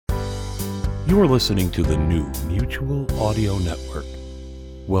You're listening to the new Mutual Audio Network.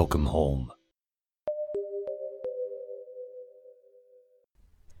 Welcome home.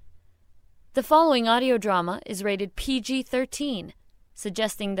 The following audio drama is rated PG-13,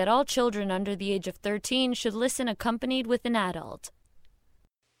 suggesting that all children under the age of 13 should listen accompanied with an adult.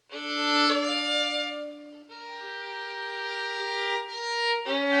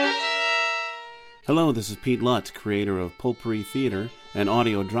 Hello, this is Pete Lutz, creator of Pulpery Theater, an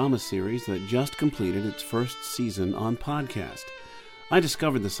audio drama series that just completed its first season on podcast. I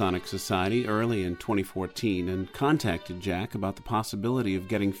discovered the Sonic Society early in 2014 and contacted Jack about the possibility of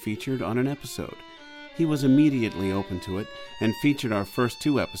getting featured on an episode. He was immediately open to it and featured our first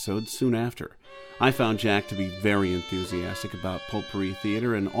 2 episodes soon after. I found Jack to be very enthusiastic about Pulpery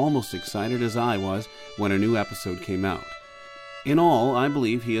Theater and almost excited as I was when a new episode came out. In all, I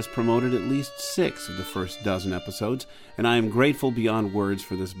believe he has promoted at least 6 of the first dozen episodes, and I am grateful beyond words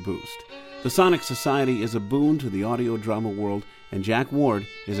for this boost. The Sonic Society is a boon to the audio drama world, and Jack Ward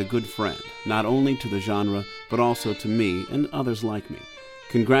is a good friend, not only to the genre, but also to me and others like me.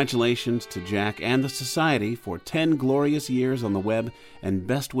 Congratulations to Jack and the Society for 10 glorious years on the web, and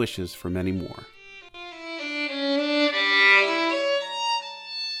best wishes for many more.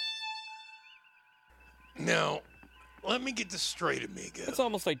 Now, let me get this straight, amigo. It's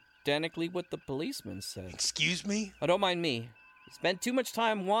almost identically what the policeman said. Excuse me? Oh, don't mind me. You spent too much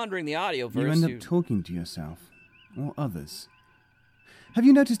time wandering the audioverse. You end up talking to yourself, or others. Have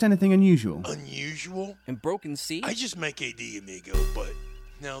you noticed anything unusual? Unusual? And Broken Sea? I just make AD, amigo, but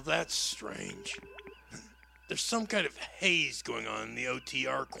now that's strange. There's some kind of haze going on in the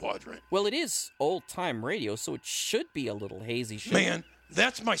OTR quadrant. Well, it is old-time radio, so it should be a little hazy. Man,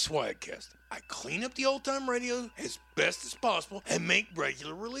 that's my swagcast. I clean up the old-time radio as best as possible and make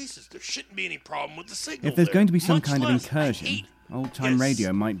regular releases. There shouldn't be any problem with the signal. If there's there. going to be some Much kind of less incursion, old-time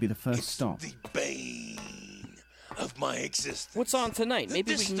radio might be the first stop. The bane of my existence. What's on tonight?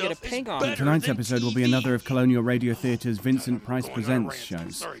 Maybe we can get a ping on it. Tonight's episode will be another of Colonial Radio Theatre's Vincent Price Presents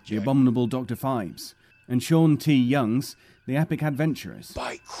shows, Sorry, The Jack. Abominable Dr. Phibes, and Sean T. Young's The Epic Adventurers.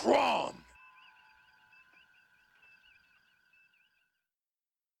 By Crom!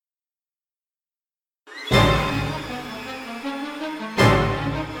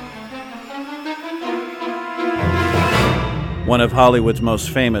 One of Hollywood's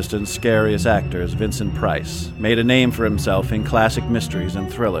most famous and scariest actors, Vincent Price, made a name for himself in classic mysteries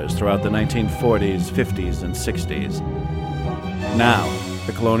and thrillers throughout the 1940s, 50s, and 60s. Now,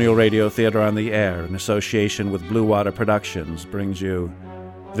 the Colonial Radio Theater on the Air, in association with Blue Water Productions, brings you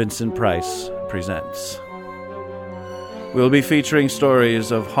Vincent Price Presents. We'll be featuring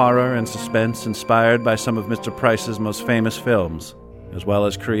stories of horror and suspense inspired by some of Mr. Price's most famous films, as well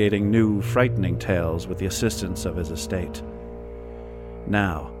as creating new, frightening tales with the assistance of his estate.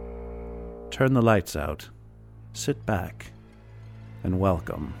 Now, turn the lights out, sit back, and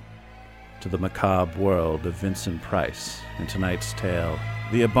welcome to the macabre world of Vincent Price in tonight's tale,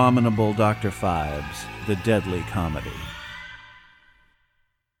 The Abominable Dr. Phibes, The Deadly Comedy.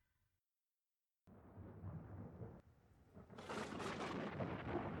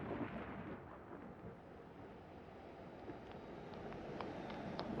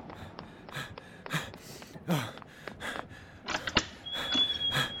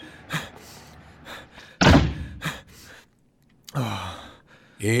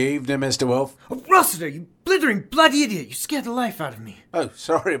 Evening, Mr. Wolf. Oh, Rossiter, you blithering bloody idiot! You scared the life out of me. Oh,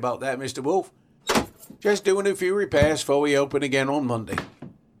 sorry about that, Mr. Wolf. Just doing a few repairs before we open again on Monday.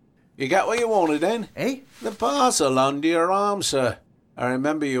 You got what you wanted, then? Eh? The parcel under your arm, sir. I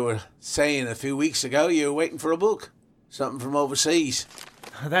remember you were saying a few weeks ago you were waiting for a book. Something from overseas.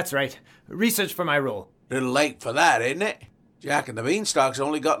 That's right. Research for my role. A little late for that, isn't it? Jack and the Beanstalk's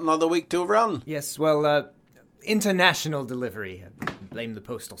only got another week to run. Yes, well, international delivery. Blame the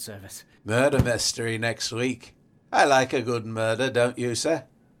Postal Service. Murder mystery next week. I like a good murder, don't you, sir?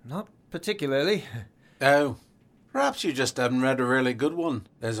 Not particularly. Oh, perhaps you just haven't read a really good one.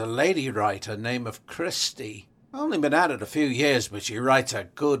 There's a lady writer named of Christie. Only been at it a few years, but she writes a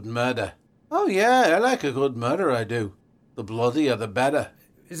good murder. Oh yeah, I like a good murder, I do. The bloodier the better.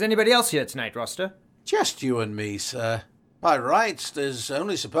 Is anybody else here tonight, Roster? Just you and me, sir. By rights, there's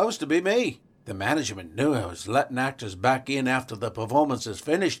only supposed to be me. The management knew I was letting actors back in after the performance is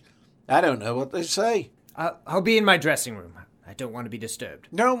finished. I don't know what they say. I'll be in my dressing room. I don't want to be disturbed.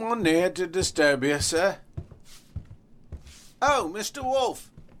 No one near to disturb you, sir. Oh, Mr. Wolf.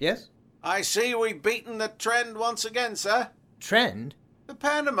 Yes? I see we've beaten the trend once again, sir. Trend? The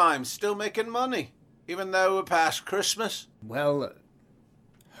pantomime's still making money, even though we're past Christmas. Well,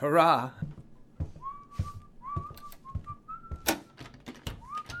 hurrah.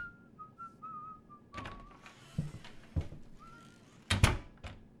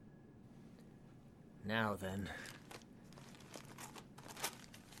 Now then.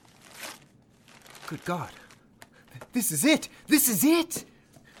 Good God. This is it! This is it!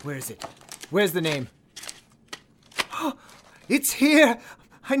 Where is it? Where's the name? Oh, it's here!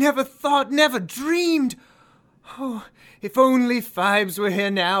 I never thought, never dreamed! Oh, if only Phibes were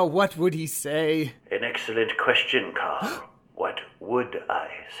here now, what would he say? An excellent question, Carl. What would I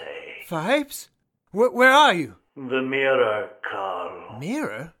say? Phibes? Where are you? The mirror, Carl.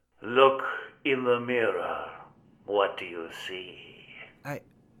 Mirror? Look in the mirror. What do you see? I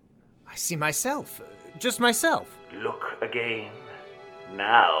see myself. Just myself. Look again.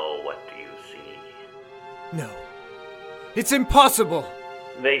 Now what do you see? No. It's impossible!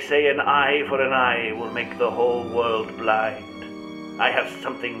 They say an eye for an eye will make the whole world blind. I have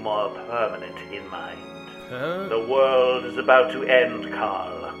something more permanent in mind. The world is about to end,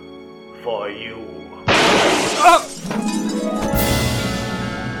 Carl. For you.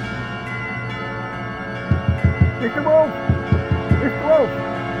 Mr. Wolf! Mr. Wolf!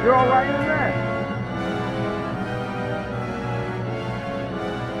 You're all right in there?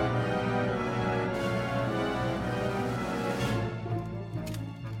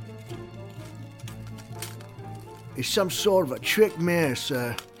 It's some sort of a trick mirror,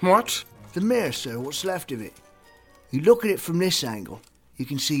 sir. What? The mirror, sir, what's left of it. You look at it from this angle, you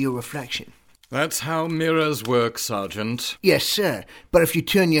can see your reflection. That's how mirrors work, Sergeant. Yes, sir, but if you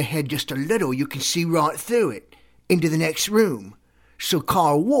turn your head just a little, you can see right through it, into the next room. So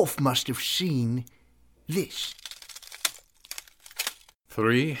Carl Wolf must have seen this.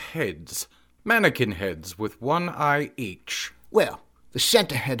 3 heads. Mannequin heads with 1 eye each. Well, the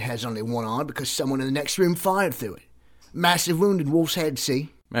centre head has only 1 eye because someone in the next room fired through it. Massive wound in Wolf's head, see?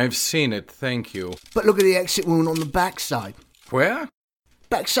 I've seen it, thank you. But look at the exit wound on the backside. Where?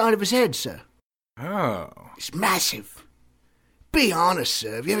 Backside of his head, sir. Oh. It's massive. Be honest,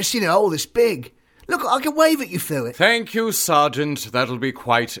 sir. Have you ever seen a hole this big? Look, I can wave at you through it. Thank you, Sergeant. That'll be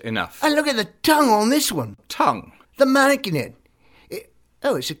quite enough. And look at the tongue on this one. Tongue? The mannequin head.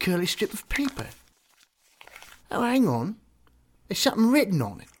 It's a curly strip of paper. Oh, hang on. There's something written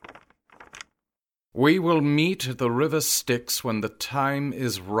on it. We will meet at the river Styx when the time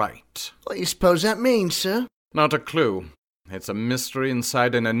is right. What do you suppose that means, sir? Not a clue. It's a mystery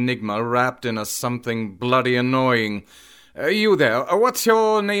inside an enigma wrapped in a something bloody annoying. You there, what's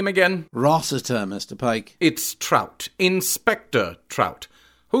your name again? Rossiter, Mr. Pike. It's Trout. Inspector Trout.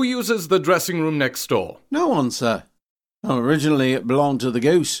 Who uses the dressing room next door? No one, sir. Originally it belonged to the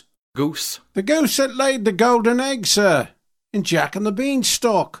goose. Goose? The goose that laid the golden egg, sir. In Jack and the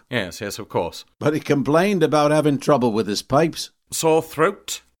Beanstalk. Yes, of course. But he complained about having trouble with his pipes. Sore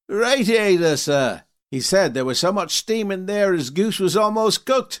throat? Radiator, sir. He said there was so much steam in there his goose was almost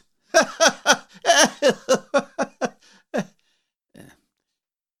cooked.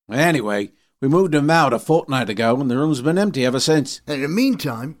 Anyway, we moved him out a fortnight ago and the room's been empty ever since. And in the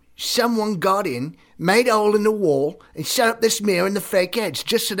meantime, someone got in, made a hole in the wall, and set up this mirror and the fake heads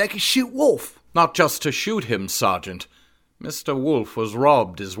just so they could shoot Wolf. Not just to shoot him, Sergeant. Mr. Wolf was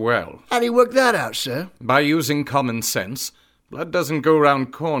robbed as well. How'd he work that out, sir? By using common sense. Blood doesn't go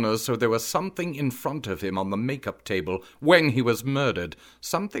round corners, so there was something in front of him on the makeup table when he was murdered.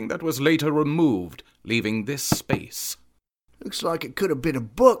 Something that was later removed, leaving this space. Looks like it could have been a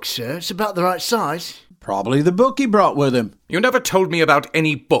book, sir. It's about the right size. Probably the book he brought with him. You never told me about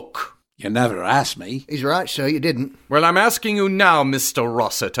any book. You never asked me. He's right, sir. You didn't. Well, I'm asking you now, Mr.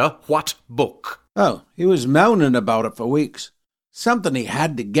 Rossiter. What book? Oh, he was moaning about it for weeks. Something he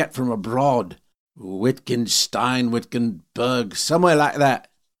had to get from abroad. Wittgenstein, Wittenberg, somewhere like that.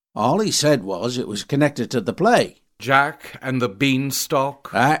 All he said was it was connected to the play. Jack and the Beanstalk?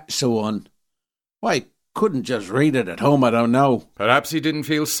 That's the one. Why, he couldn't just read it at home, I don't know. Perhaps he didn't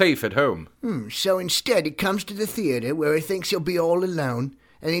feel safe at home. So instead he comes to the theatre where he thinks he'll be all alone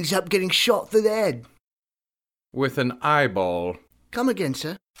and ends up getting shot through the head. With an eyeball. Come again,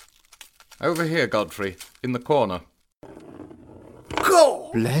 sir. Over here, Godfrey, in the corner.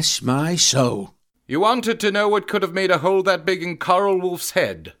 God! Bless my soul. You wanted to know what could have made a hole that big in Carl Wolf's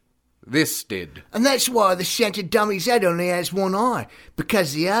head. This did. And that's why the scented dummy's head only has 1 eye,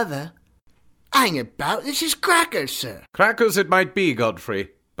 because the other... Hang about, this is crackers, sir. Crackers it might be, Godfrey,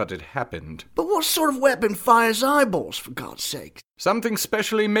 but it happened. But what sort of weapon fires eyeballs, for God's sake? Something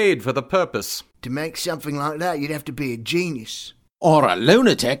specially made for the purpose. To make something like that, you'd have to be a genius. Or a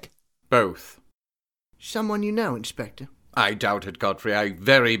lunatic. Both. Someone you know, Inspector? I doubt it, Godfrey. I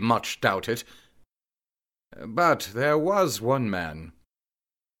very much doubt it. But there was one man.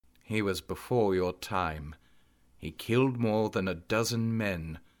 He was before your time. He killed more than 12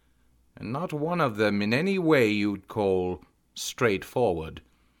 men, and not one of them in any way you'd call straightforward.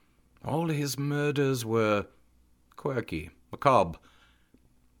 All his murders were quirky, macabre.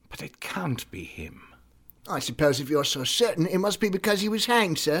 But it can't be him. I suppose if you're so certain, it must be because he was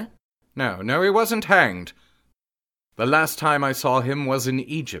hanged, sir. No, he wasn't hanged. The last time I saw him was in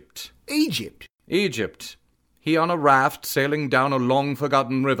Egypt. Egypt? Egypt. He on a raft sailing down a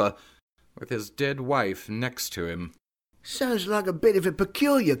long-forgotten river, with his dead wife next to him. Sounds like a bit of a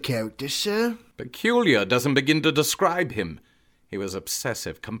peculiar character, sir. Peculiar doesn't begin to describe him. He was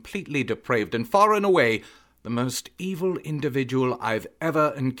obsessive, completely depraved, and far and away the most evil individual I've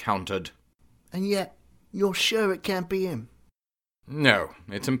ever encountered. And yet, you're sure it can't be him? No,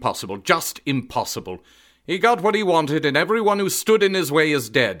 it's impossible, just impossible. He got what he wanted, and everyone who stood in his way is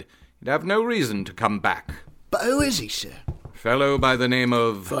dead. He'd have no reason to come back. But who is he, sir? Fellow by the name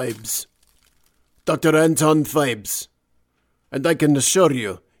of... Phibes. Dr. Anton Phibes. And I can assure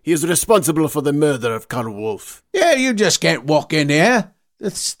you, he is responsible for the murder of Karl Wolf. Yeah, you just can't walk in here.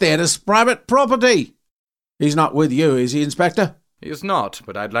 It's theatre's private property. He's not with you, is he, Inspector? He is not,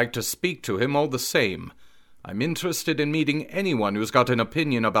 but I'd like to speak to him all the same. I'm interested in meeting anyone who's got an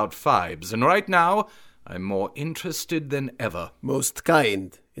opinion about Phibes, and right now, I'm more interested than ever. Most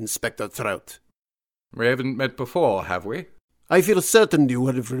kind, Inspector Trout. We haven't met before, have we? I feel certain you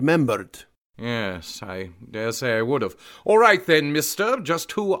would have remembered. Yes, I dare say I would have. All right then, mister,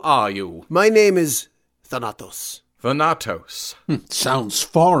 just who are you? My name is Thanatos. Thanatos. Sounds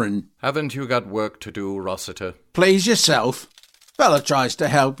foreign. Haven't you got work to do, Rossiter? Please yourself. Fella tries to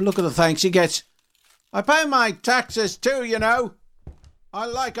help. Look at the thanks he gets. I pay my taxes too, you know. I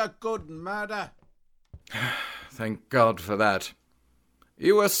like a good murder. Thank God for that.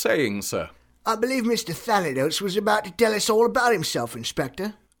 You were saying, sir? I believe Mr. Thanatos was about to tell us all about himself,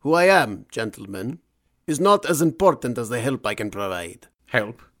 Inspector. Who I am, gentlemen, is not as important as the help I can provide.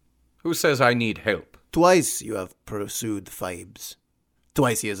 Help? Who says I need help? Twice you have pursued Phibes.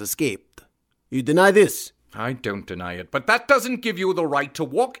 Twice he has escaped. You deny this? I don't deny it, but that doesn't give you the right to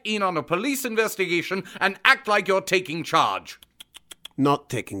walk in on a police investigation and act like you're taking charge. Not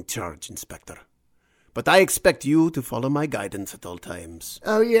taking charge, Inspector. But I expect you to follow my guidance at all times.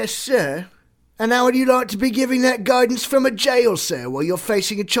 Oh, yes, sir. And how would you like to be giving that guidance from a jail, sir, while you're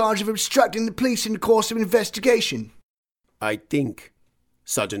facing a charge of obstructing the police in the course of an investigation? I think,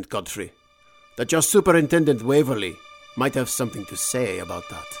 Sergeant Godfrey, that your Superintendent Waverley might have something to say about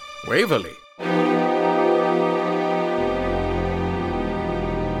that. Waverley?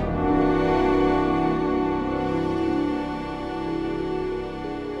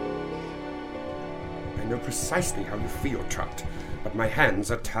 I know precisely how you feel, Trout, but my hands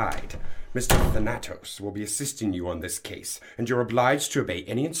are tied. Mr. Thanatos will be assisting you on this case, and you're obliged to obey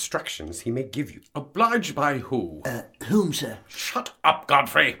any instructions he may give you. Obliged by who? Whom, sir? Shut up,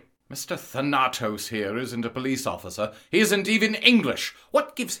 Godfrey! Mr. Thanatos here isn't a police officer. He isn't even English.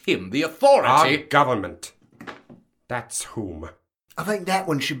 What gives him the authority? Our government. That's whom. I think that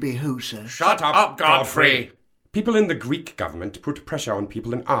one should be who, sir. Shut up, Godfrey! People in the Greek government put pressure on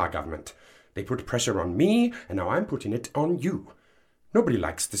people in our government. They put pressure on me, and now I'm putting it on you. Nobody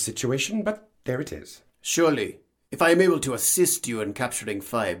likes the situation, but there it is. Surely, if I am able to assist you in capturing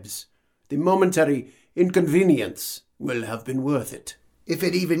Phibes, the momentary inconvenience will have been worth it. If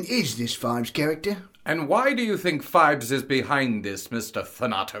it even is this Phibes character. And why do you think Phibes is behind this, Mr.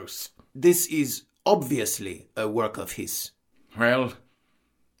 Thanatos? This is obviously a work of his. Well,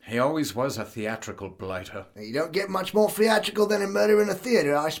 he always was a theatrical blighter. You don't get much more theatrical than a murder in a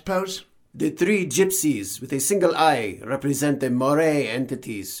theatre, I suppose. The three gypsies with a single eye represent the moray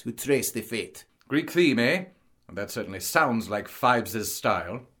entities who trace the fate. Greek theme, eh? That certainly sounds like Phibes'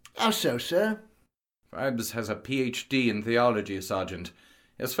 style. How so, sir? Phibes has a PhD in theology, Sergeant.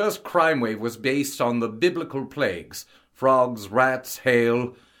 His first crime wave was based on the biblical plagues. Frogs, rats,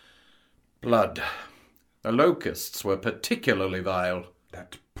 hail, blood. The locusts were particularly vile.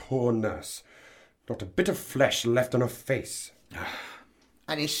 That poor nurse. Not a bit of flesh left on her face.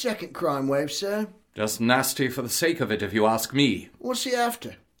 And his second crime wave, sir? Just nasty for the sake of it, if you ask me. What's he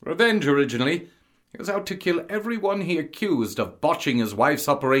after? Revenge, originally. He was out to kill everyone he accused of botching his wife's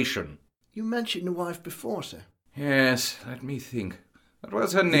operation. You mentioned the wife before, sir. Yes, let me think. What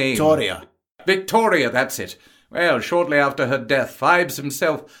was her name? Victoria. Victoria, that's it. Well, shortly after her death, Phibes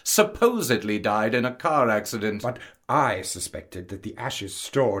himself supposedly died in a car accident. But I suspected that the ashes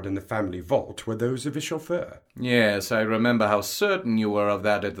stored in the family vault were those of his chauffeur. Yes, I remember how certain you were of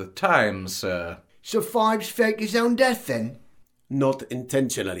that at the time, sir. So Phibes faked his own death, then? Not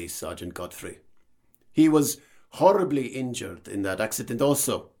intentionally, Sergeant Godfrey. He was horribly injured in that accident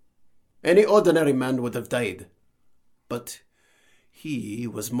also. Any ordinary man would have died. But He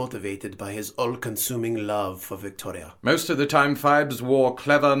was motivated by his all-consuming love for Victoria. Most of the time, Phibes wore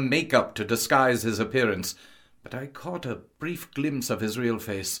clever makeup to disguise his appearance, but I caught a brief glimpse of his real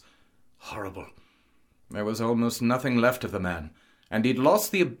face. Horrible. There was almost nothing left of the man, and he'd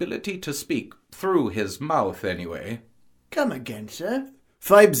lost the ability to speak, through his mouth anyway. Come again, sir.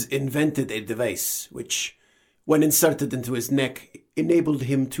 Phibes invented a device which, when inserted into his neck, enabled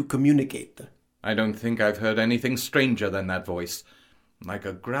him to communicate. I don't think I've heard anything stranger than that voice. Like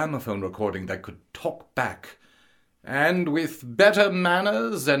a gramophone recording that could talk back. And with better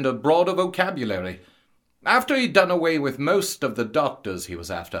manners and a broader vocabulary. After he'd done away with most of the doctors he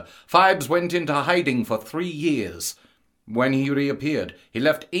was after, Phibes went into hiding for 3 years. When he reappeared, he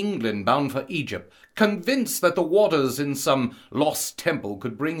left England bound for Egypt, convinced that the waters in some lost temple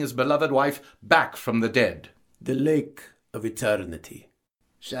could bring his beloved wife back from the dead. The Lake of Eternity.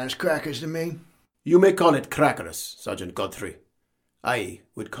 Sounds crackers to me. You may call it crackers, Sergeant Godfrey. I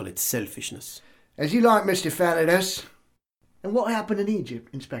would call it selfishness. As you like, Mr. Thanatos. And what happened in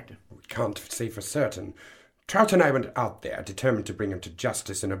Egypt, Inspector? We can't say for certain. Trout and I went out there, determined to bring him to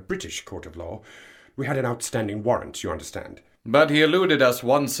justice in a British court of law. We had an outstanding warrant, you understand. But he eluded us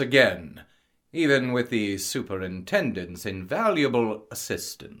once again, even with the superintendent's invaluable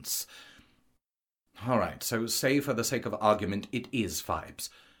assistance. All right, so say for the sake of argument it is Phibes.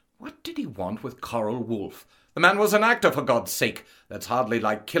 What did he want with Coral Wolf? The man was an actor, for God's sake. That's hardly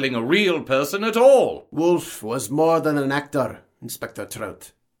like killing a real person at all. Wolf was more than an actor, Inspector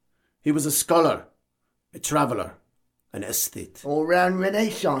Trout. He was a scholar, a traveller, an aesthete. All-round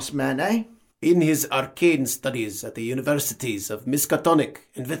Renaissance man, eh? In his arcane studies at the universities of Miskatonic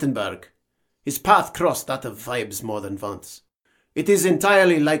and Wittenberg, his path crossed that of Phibes more than once. It is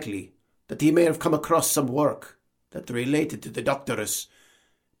entirely likely that he may have come across some work that related to the Doctor's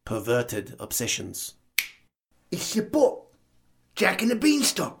perverted obsessions. It's the book, Jack and the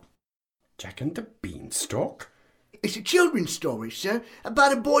Beanstalk. Jack and the Beanstalk? It's a children's story, sir,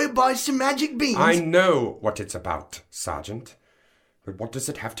 about a boy who buys some magic beans. I know what it's about, Sergeant. But what does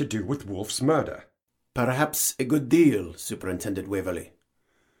it have to do with Wolf's murder? Perhaps a good deal, Superintendent Waverley.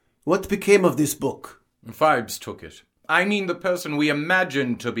 What became of this book? Phibes took it. I mean, the person we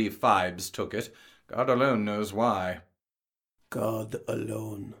imagined to be Phibes took it. God alone knows why. God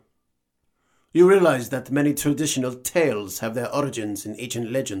alone. You realize that many traditional tales have their origins in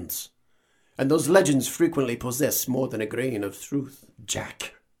ancient legends, and those legends frequently possess more than a grain of truth.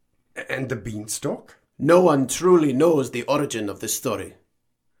 Jack and the Beanstalk? No one truly knows the origin of this story.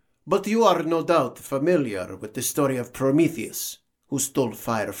 But you are no doubt familiar with the story of Prometheus, who stole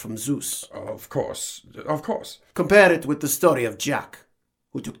fire from Zeus. Of course, of course. Compare it with the story of Jack,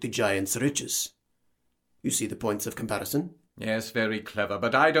 who took the giant's riches. You see the points of comparison? Yes, very clever,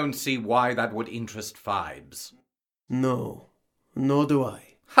 but I don't see why that would interest Phibes. No, nor do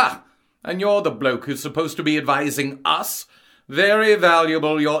I. Ha! And you're the bloke who's supposed to be advising us? Very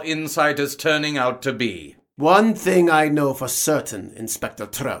valuable your insight is turning out to be. One thing I know for certain, Inspector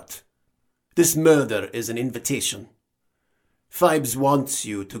Trout. This murder is an invitation. Phibes wants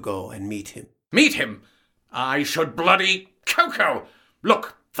you to go and meet him. Meet him? I should bloody... Coco!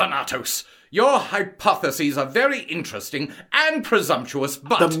 Look, Thanatos, your hypotheses are very interesting and presumptuous,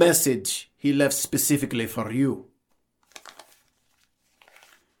 but... The message he left specifically for you.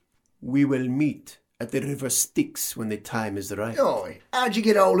 We will meet at the River Styx when the time is right. Oi, how'd you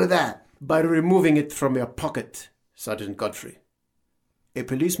get hold of that? By removing it from your pocket, Sergeant Godfrey. A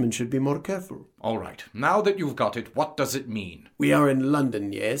policeman should be more careful. All right, now that you've got it, what does it mean? We are in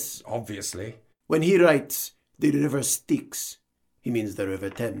London, yes? Obviously. When he writes the River Styx, he means the River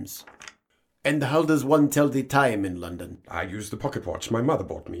Thames. And how does one tell the time in London? I use the pocket watch my mother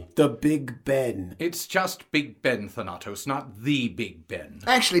bought me. The Big Ben. It's just Big Ben, Thanatos, not the Big Ben.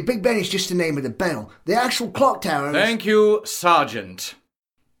 Actually, Big Ben is just the name of the bell. The actual clock tower is... Thank you, Sergeant.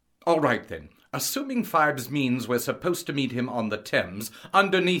 All right, then. Assuming Phibes means we're supposed to meet him on the Thames,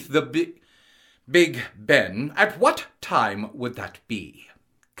 underneath the Big Ben, at what time would that be?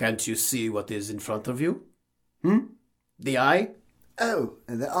 Can't you see what is in front of you? The eye? Oh,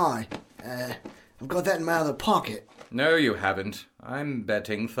 the eye. I've got that in my other pocket. No, you haven't. I'm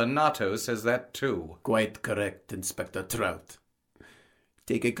betting Thanatos says that too. Quite correct, Inspector Trout.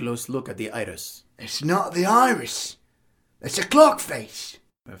 Take a close look at the iris. It's not the iris. It's a clock face.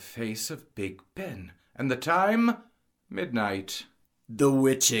 The face of Big Ben. And the time? Midnight. The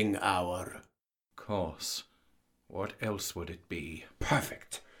witching hour. Course. What else would it be?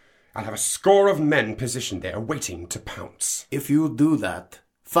 Perfect. I'll have a score of men positioned there waiting to pounce. If you do that,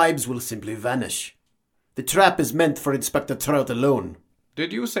 Phibes will simply vanish. The trap is meant for Inspector Trout alone.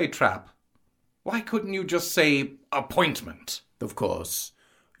 Did you say trap? Why couldn't you just say appointment? Of course,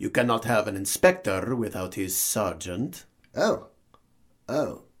 you cannot have an inspector without his sergeant. Oh.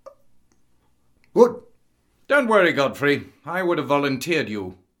 Good. Don't worry, Godfrey. I would have volunteered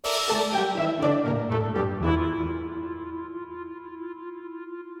you.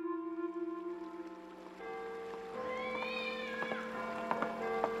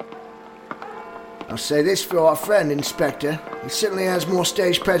 I'll say this for our friend, Inspector. He certainly has more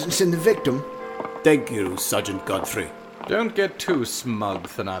stage presence than the victim. Thank you, Sergeant Godfrey. Don't get too smug,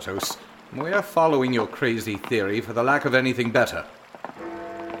 Thanatos. We're following your crazy theory for the lack of anything better.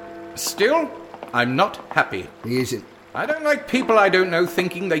 Still, I'm not happy. He isn't. I don't like people I don't know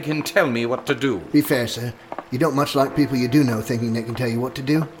thinking they can tell me what to do. Be fair, sir. You don't much like people you do know thinking they can tell you what to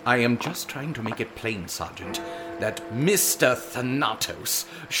do. I am just trying to make it plain, Sergeant, that Mr. Thanatos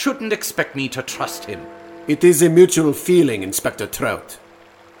shouldn't expect me to trust him. It is a mutual feeling, Inspector Trout.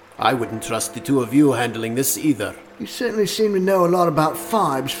 I wouldn't trust the two of you handling this either. You certainly seem to know a lot about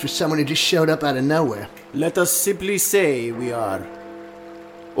Fibes for someone who just showed up out of nowhere. Let us simply say we are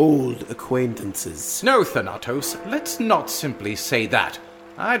old acquaintances. No, Thanatos, let's not simply say that.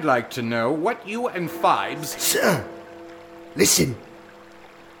 I'd like to know what you and Fibes... Sir, listen.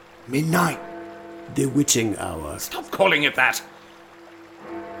 Midnight. The witching hour. Stop calling it that!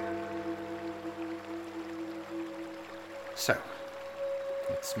 So,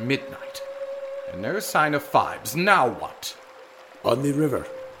 it's midnight, and no sign of Fibes. Now what? On the river.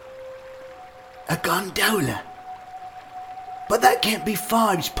 A gondola. But that can't be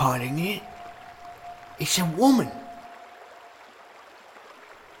Fibes piloting it. It's a woman.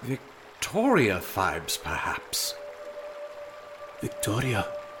 Victoria Fibes, perhaps? Victoria?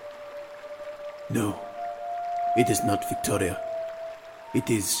 No, it is not Victoria. It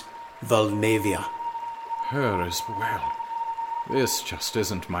is Valnavia. Her as well. This just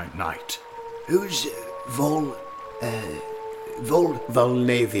isn't my night. Who's Valnavia?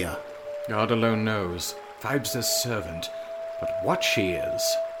 God alone knows. Fibes' servant. But what she is,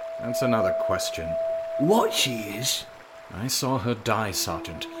 that's another question. What she is? I saw her die,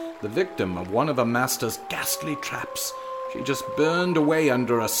 Sergeant. The victim of one of a master's ghastly traps. She just burned away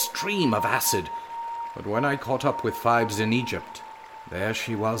under a stream of acid. But when I caught up with Fibes in Egypt, there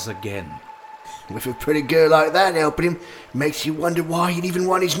she was again. With a pretty girl like that helping him, makes you wonder why he'd even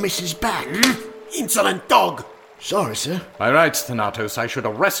want his missus back. Insolent dog! Sorry, sir. By rights, Thanatos, I should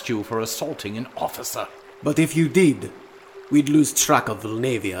arrest you for assaulting an officer. But if you did, we'd lose track of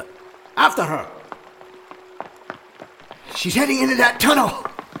Valnavia. After her! She's heading into that tunnel.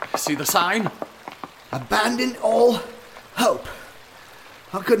 See the sign? Abandon all hope.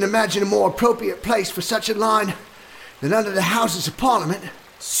 I couldn't imagine a more appropriate place for such a line than under the Houses of Parliament.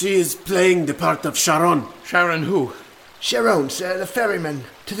 She is playing the part of Charon. Charon who? Charon, sir, the ferryman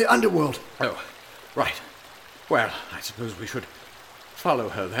to the underworld. Oh, right. Well, I suppose we should follow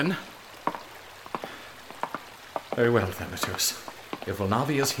her then. Very well, Thanatos. If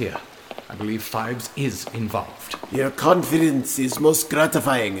Valnavia's here, I believe Fibes is involved. Your confidence is most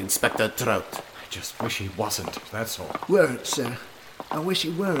gratifying, Inspector Trout. I just wish he wasn't, that's all. Weren't, sir. I wish he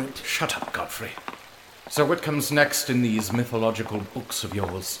weren't. Shut up, Godfrey. So what comes next in these mythological books of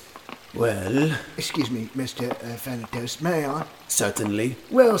yours? Well... Excuse me, Mr. Thanatos, may I? Certainly.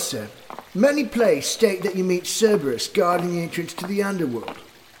 Well, sir, many plays state that you meet Cerberus guarding the entrance to the underworld.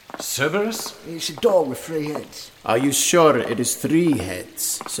 Cerberus? It's a dog with 3 heads. Are you sure it is 3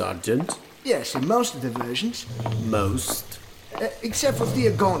 heads, Sergeant? Yes, in most of the versions. Most? Except for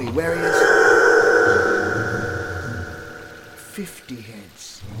Theogony, where he has 50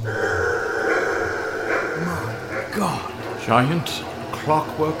 heads. My God. Giant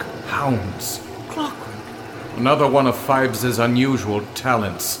clockwork hounds. Clockwork? Another one of Fibes' unusual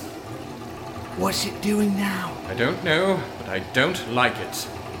talents. What's it doing now? I don't know, but I don't like it.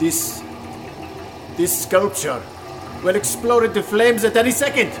 This sculpture will explode into flames at any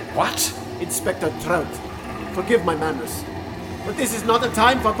second. What? Inspector Trout, forgive my manners, but this is not a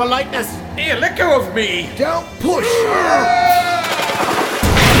time for politeness. Here, let go of me! Don't push!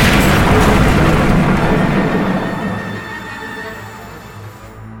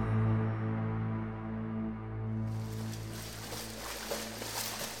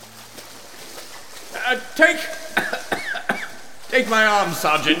 Take my arm,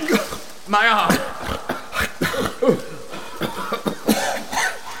 Sergeant. My arm.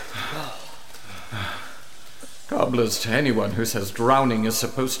 Cobblers to anyone who says drowning is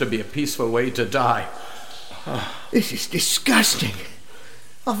supposed to be a peaceful way to die. This is disgusting.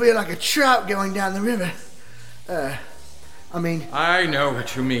 I feel like a trout going down the river. I know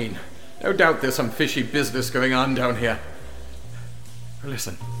what you mean. No doubt there's some fishy business going on down here.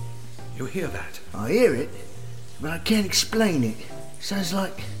 Listen, you hear that? I hear it. but I can't explain it. Sounds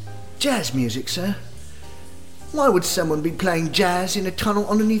like jazz music, sir. Why would someone be playing jazz in a tunnel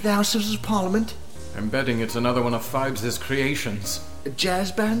underneath the Houses of Parliament? I'm betting it's another one of Phibes' creations. A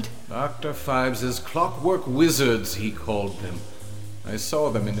jazz band? Dr. Phibes' clockwork wizards, he called them. I saw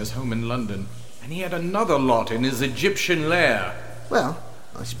them in his home in London, and he had another lot in his Egyptian lair. Well,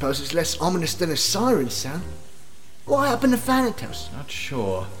 I suppose it's less ominous than a siren sound. What happened to Thanatos? Not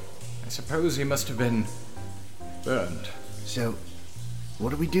sure. I suppose he must have been burned. So, what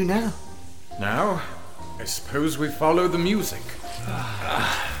do we do now? Now, I suppose we follow the music.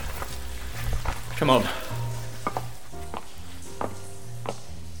 Come on.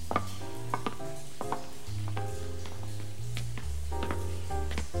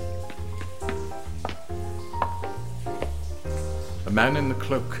 The man in the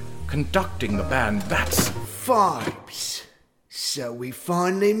cloak, conducting the band, that's... Phibes. So we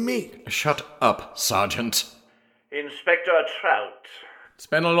finally meet. Shut up, Sergeant. Inspector Trout. It's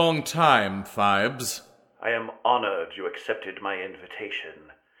been a long time, Phibes. I am honored you accepted my invitation.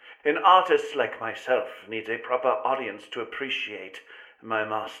 An artist like myself needs a proper audience to appreciate my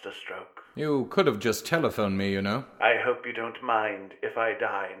masterstroke. You could have just telephoned me, you know. I hope you don't mind if I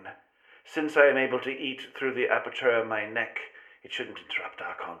dine. Since I am able to eat through the aperture of my neck, it shouldn't interrupt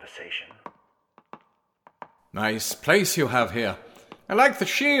our conversation. Nice place you have here. I like the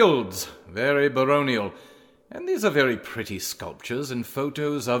shields. Very baronial. And these are very pretty sculptures and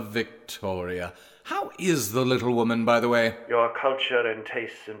photos of Victoria. How is the little woman, by the way? Your culture and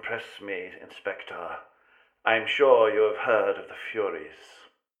tastes impress me, Inspector. I'm sure you have heard of the Furies.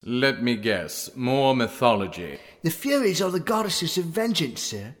 Let me guess. More mythology. The Furies are the goddesses of vengeance,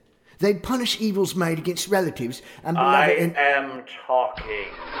 sir. They punish evils made against relatives and beloved... I am talking.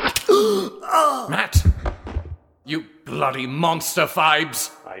 Matt! You bloody monster, Phibes!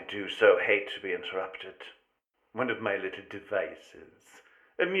 I do so hate to be interrupted. One of my little devices.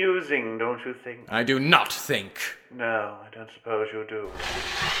 Amusing, don't you think? I do not think. No, I don't suppose you do.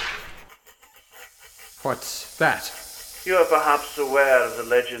 What's that? You are perhaps aware of the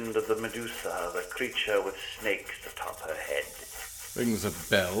legend of the Medusa, the creature with snakes atop her head. Rings a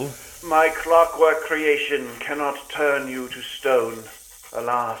bell. My clockwork creation cannot turn you to stone,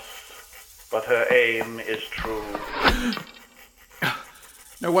 alas, but her aim is true.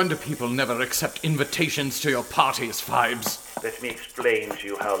 No wonder people never accept invitations to your parties, Phibes. Let me explain to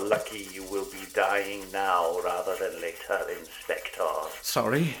you how lucky you will be dying now rather than later, Inspector.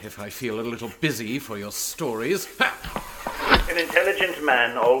 Sorry if I feel a little busy for your stories. An intelligent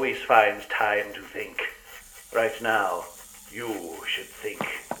man always finds time to think. Right now, you should think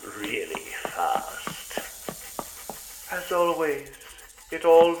really fast. As always, it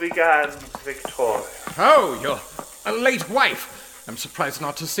all began with Victoria. Oh, you're a late wife. I'm surprised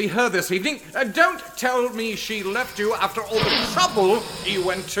not to see her this evening. Don't tell me she left you after all the trouble you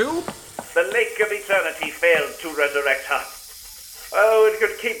went to. The Lake of Eternity failed to resurrect her. Oh, it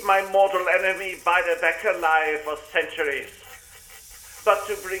could keep my mortal enemy by the beck alive for centuries. But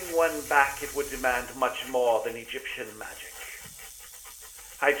to bring one back, it would demand much more than Egyptian magic.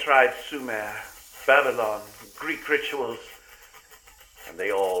 I tried Sumer, Babylon, Greek rituals, and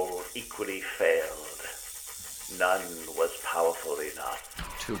they all equally failed. None was powerful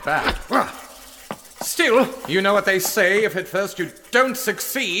enough. Too bad. Still, you know what they say, if at first you don't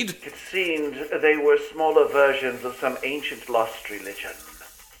succeed. It seemed they were smaller versions of some ancient lost religion.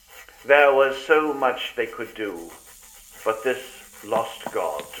 There was so much they could do, but this lost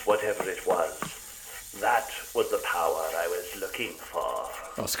god, whatever it was, that was the power I was looking for.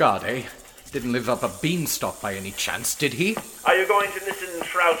 Oscade didn't live up a beanstalk by any chance, did he? Are you going to listen,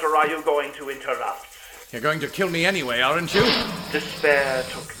 Trout, or are you going to interrupt? You're going to kill me anyway, aren't you? Despair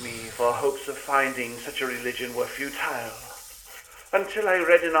took me, for hopes of finding such a religion were futile. Until I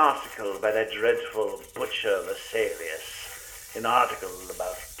read an article by that dreadful butcher Vesalius. An article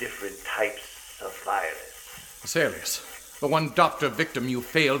about different types of virus. Vesalius, the one doctor victim you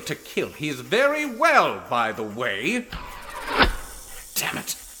failed to kill. He is very well, by the way. Damn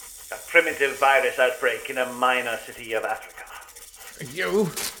it. A primitive virus outbreak in a minor city of Africa.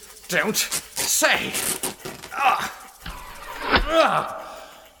 You don't say.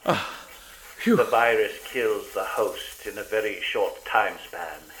 The virus kills the host in a very short time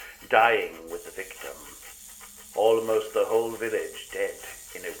span, dying with the victim. Almost the whole village dead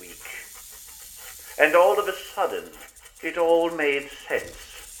in a week. And all of a sudden, it all made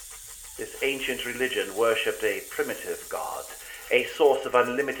sense. This ancient religion worshipped a primitive god, a source of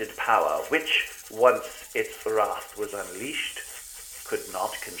unlimited power, which, once its wrath was unleashed, could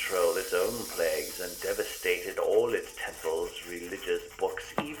not control its own plagues and devastated all its temples, religious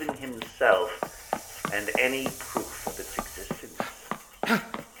books, even himself, and any proof of its existence.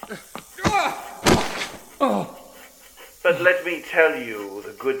 But let me tell you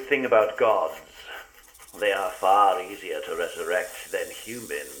the good thing about gods. They are far easier to resurrect than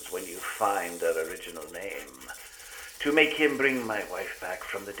humans when you find their original name. To make him bring my wife back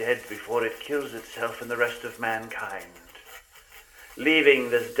from the dead before it kills itself and the rest of mankind. Leaving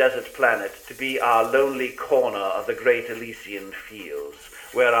this desert planet to be our lonely corner of the great Elysian fields,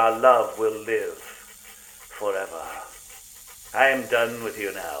 where our love will live forever. I am done with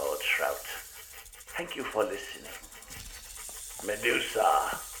you now, Trout. Thank you for listening.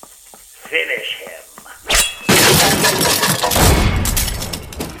 Medusa, finish him.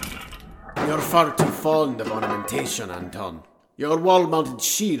 You're far too fond of ornamentation, Anton. Your wall-mounted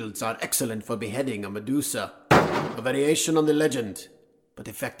shields are excellent for beheading a Medusa. A variation on the legend, but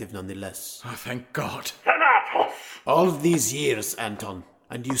effective nonetheless. Oh, thank God. Thanatos! All these years, Anton,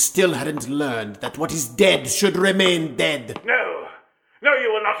 and you still hadn't learned that what is dead should remain dead. No,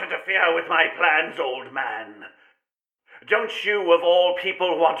 you will not interfere with my plans, old man. Don't you, of all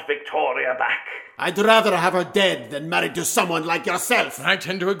people, want Victoria back? I'd rather have her dead than married to someone like yourself. I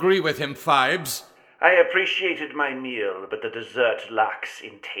tend to agree with him, Phibes. I appreciated my meal, but the dessert lacks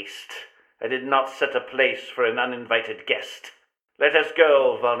in taste. I did not set a place for an uninvited guest. Let us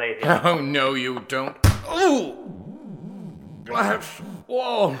go, Valnavia. Oh, no, you don't. Oh! Glass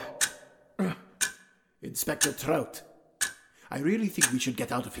wall. Inspector Trout, I really think we should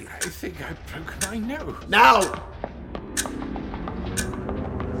get out of here. I think I broke my nose. Now!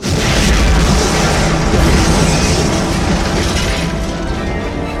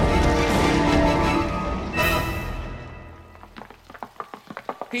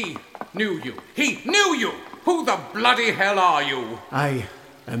 He knew you. He knew you! Who the bloody hell are you? I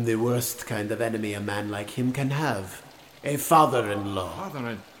am the worst kind of enemy a man like him can have. A father-in-law.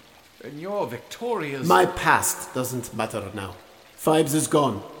 Father-in-law? And you're Victoria's... My past doesn't matter now. Phibes is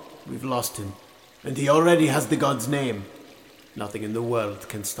gone. We've lost him. And he already has the god's name. Nothing in the world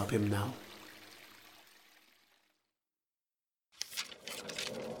can stop him now.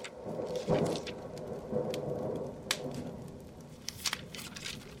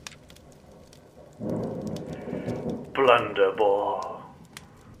 Blunderbore.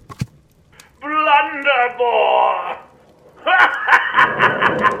 Blunderbore!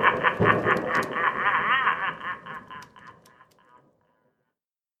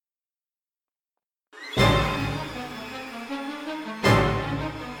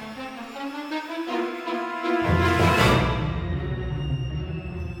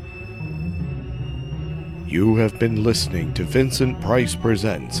 You have been listening to Vincent Price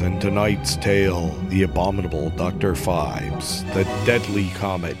Presents and tonight's tale, The Abominable Dr. Phibes, The Deadly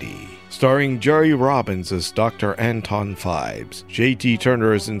Comedy. Starring Jerry Robbins as Dr. Anton Phibes, J.T.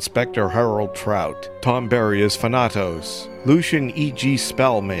 Turner as Inspector Harold Trout, Tom Berry as Thanatos, Lucian E.G.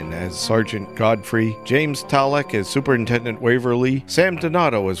 Spellman as Sergeant Godfrey, James Talek as Superintendent Waverly, Sam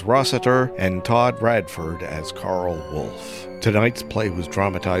Donato as Rossiter, and Todd Radford as Carl Wolfe. Tonight's play was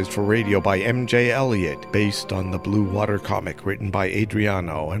dramatized for radio by M.J. Elliott, based on the Blue Water comic written by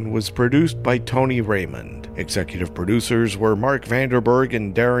Adriano, and was produced by Tony Raymond. Executive producers were Mark Vanderberg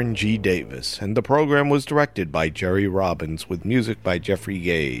and Darren G. Davis, and the program was directed by Jerry Robbins with music by Jeffrey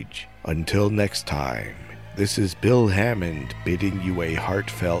Gage. Until next time, this is Bill Hammond bidding you a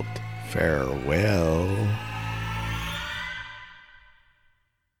heartfelt farewell.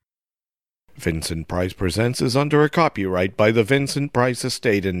 Vincent Price Presents is under a copyright by the Vincent Price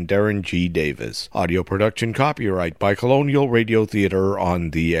Estate and Darren G. Davis. Audio production copyright by Colonial Radio Theater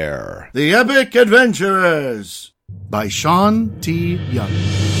on the Air. The Epic Adventurers by Sean T. Young.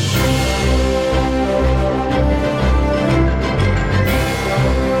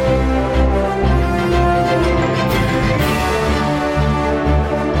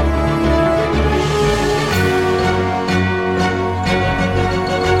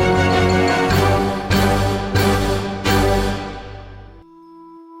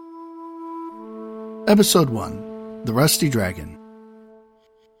 Episode 1, The Rusty Dragon.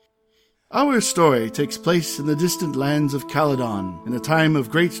 Our story takes place in the distant lands of Caledon in a time of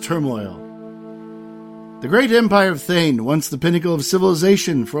great turmoil. The great empire of Thane, once the pinnacle of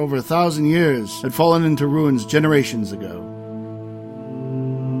civilization for over 1,000 years, had fallen into ruins generations ago.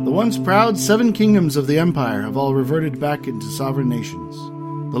 The once proud 7 kingdoms of the empire have all reverted back into sovereign nations.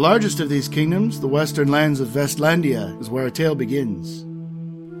 The largest of these kingdoms, the western lands of Vestlandia, is where our tale begins.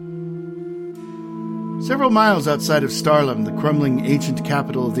 Several miles outside of Starlam, the crumbling ancient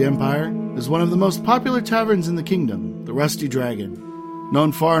capital of the empire, is one of the most popular taverns in the kingdom, the Rusty Dragon.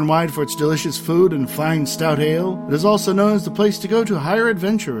 Known far and wide for its delicious food and fine stout ale, it is also known as the place to go to hire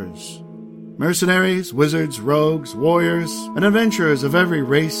adventurers. Mercenaries, wizards, rogues, warriors, and adventurers of every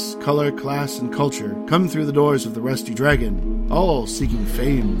race, color, class, and culture come through the doors of the Rusty Dragon, all seeking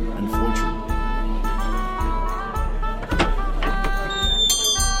fame and fortune.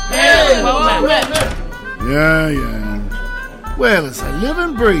 Hey, well met. Yeah. Well, as I live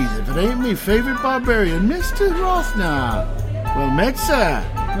and breathe, if it ain't me favorite barbarian, Mr. Rothnar. Well met, sir.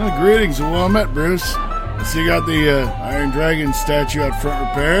 Well, greetings and well met, Bruce. I see you got the Iron Dragon statue out front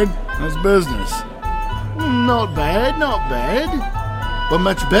repaired. How's business? Not bad, not bad. But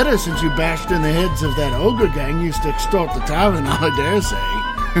much better since you bashed in the heads of that ogre gang used to extort the tavern, I dare say.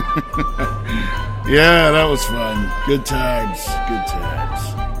 Yeah, that was fun. Good times, good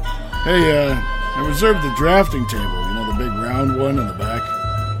times. Hey, I reserved the drafting table, you know, the big round one in the back.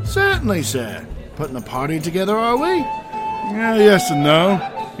 Certainly, sir. Putting a party together, are we? Yeah, yes and no.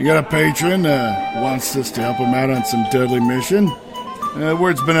 You got a patron wants us to help him out on some deadly mission.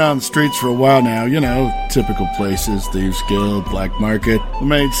 Word's been out on the streets for a while now, you know, typical places, Thieves Guild, Black Market, the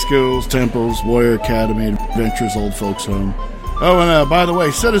maid schools, temples, Warrior Academy, Adventurers Old Folks Home. Oh, and by the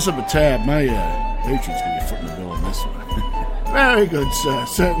way, set us up a tab. My patron's gonna be footing the bill on this one. Very good, sir.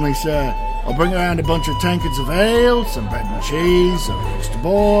 Certainly, sir. I'll bring around a bunch of tankards of ale, some bread and cheese, a roast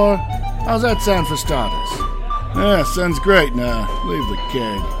boar. How's that sound for starters? Yeah, sounds great. Now, leave the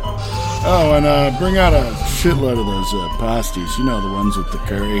keg. Oh, and bring out a shitload of those pasties. You know, the ones with the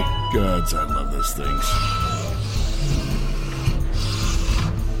curry. Gods, I love those things.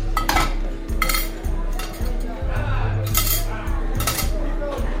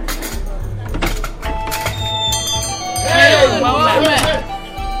 Hey, well met.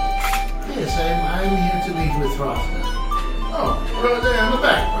 Yes, I'm here to meet with Rothnar. Oh, right there in the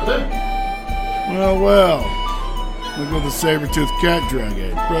back, brother. Well. Look at the saber-toothed cat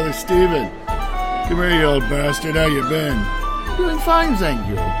dragon. Brother Stephen. Come here, you old bastard. How you been? Doing fine, thank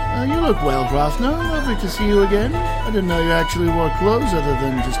you. You look well, Rothnar. Lovely to see you again. I didn't know you actually wore clothes other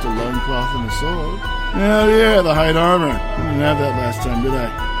than just a loincloth and a sword. Oh, yeah, the hide armor. I didn't have that last time, did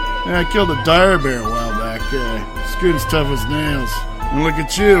I? Yeah, I killed a dire bear a while back. Skin as tough as nails. And look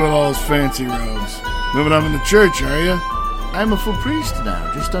at you with all those fancy robes. Moving up in the church, are you? I'm a full priest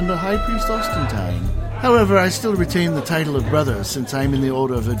now, just under High Priest Ostentine. However, I still retain the title of brother since I'm in the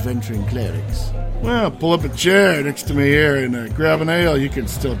Order of Adventuring Clerics. Well, pull up a chair next to me here and grab an ale. You can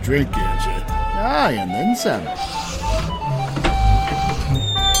still drink, can't you? Aye, and then some.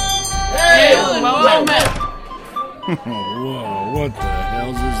 Hey, well met. Whoa, what the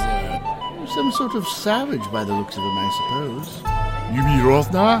hell's is that? Some sort of savage by the looks of him, I suppose. You be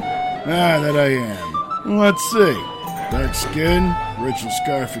Rothnar? Ah, that I am. Let's see. Dark skin, ritual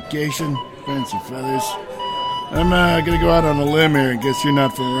scarification, fancy feathers. I'm gonna go out on a limb here and guess you're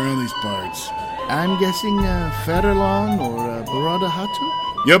not from around these parts. I'm guessing Ferelon or Borada Hatuk?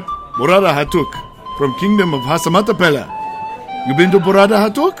 Yep, Borada Hatuk, from Kingdom of Hasamatapela. You been to Borada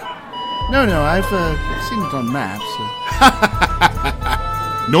Hatuk? No, I've seen it on maps.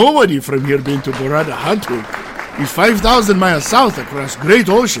 Nobody from here been to Borada Hatuk. He's 5,000 miles south across Great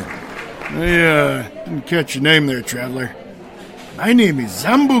Ocean. I didn't catch your name there, traveler. My name is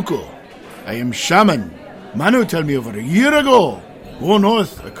Zambuco. I am shaman. Manu told me over a year ago. Go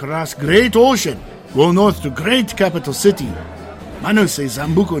north across Great Ocean. Go north to Great Capital City. Manu says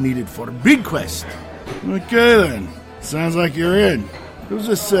Zambuco needed for a big quest. Okay then. Sounds like you're in. Who's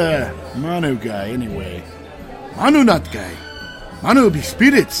this Manu guy anyway? Manu not guy. Manu be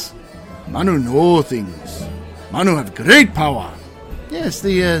spirits. Manu know things. Manu have great power. Yes,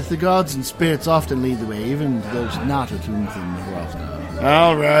 the gods and spirits often lead the way, even those not attuned to them Rothnar.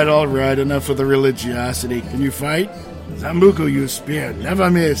 All right, enough of the religiosity. Can you fight? Zambuco use spear, never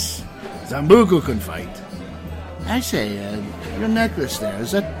miss. Zambuco can fight. I say, your necklace there,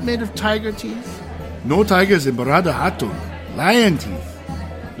 is that made of tiger teeth? No tigers in Borada Hatuk. Lion teeth.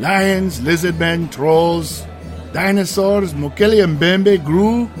 Lions, lizardmen, trolls, dinosaurs, Mokele and Bembe,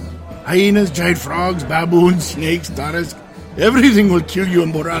 Gru, hyenas, giant frogs, baboons, snakes, taras. Everything will kill you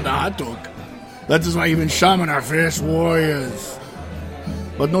in Borada Hatuk. That is why even shaman are fierce warriors.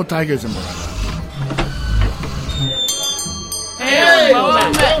 But no tigers in Borada. Hey, well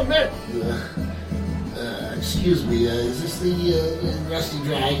met. Excuse me, is this the Rusty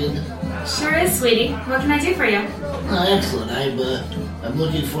Dragon? Sure is, sweetie. What can I do for you? Excellent. I'm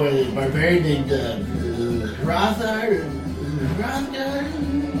looking for a barbarian named Rothnar.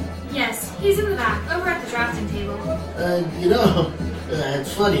 Yes, he's in the back, over at the drafting table.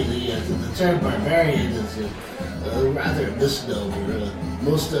 It's funny, the term barbarian is rather a misnomer.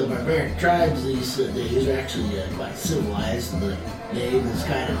 Most barbaric tribes these days are actually quite civilized, and the name is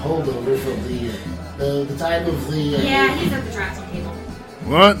kind of holdover from the time of the... Yeah, he's at the drafting table.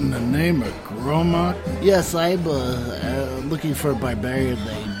 What in the name of Romak? Yes, I'm looking for a barbarian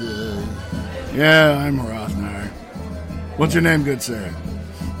named... Yeah, I'm Hrothgar. What's your name, good sir?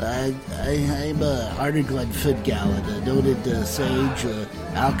 I'm Arden Glenfidgallen, a noted sage,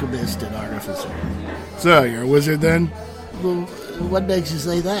 alchemist, and artificer. So, you're a wizard then? Well, what makes you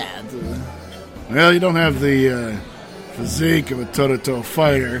say that? Well, you don't have the physique of a toe-to-toe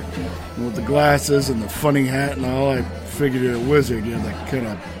fighter. And with the glasses and the funny hat and all, I figured you're a wizard. You have that kind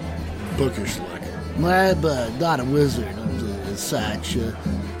of bookish look. Well, I'm not a wizard as such.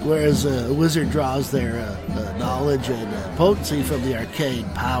 Whereas a wizard draws their knowledge and potency from the arcane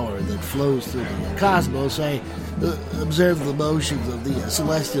power that flows through the cosmos, I observe the motions of the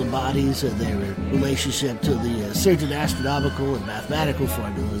celestial bodies and their relationship to the certain astronomical and mathematical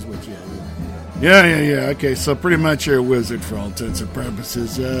formulas, which... Yeah. Okay, so pretty much you're a wizard for all intents and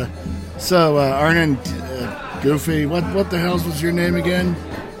purposes. Arnon, Goofy, what the hell was your name again?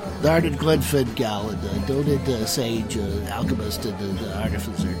 Arden Glenfidgallen, noted sage, alchemist, and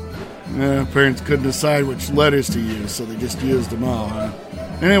artificer. Parents couldn't decide which letters to use, so they just used them all, huh?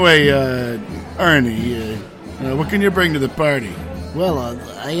 Anyway, Arnie, what can you bring to the party? Well,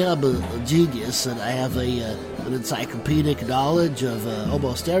 I am a genius, and I have an encyclopedic knowledge of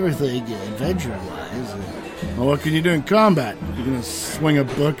almost everything adventure-wise. Well, what can you do in combat? You gonna swing a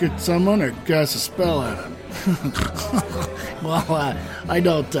book at someone or cast a spell at them? Well, I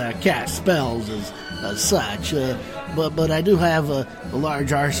don't cast spells as such, but I do have a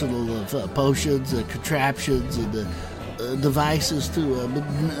large arsenal of potions, contraptions, and devices to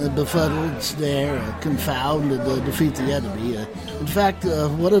befuddle, ensnare, confound, and defeat the enemy. In fact,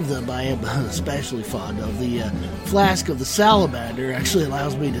 one of them I am especially fond of. The flask of the salamander actually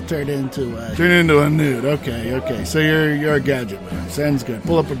allows me to turn into a nude. Okay. So you're a gadget man. Sounds good.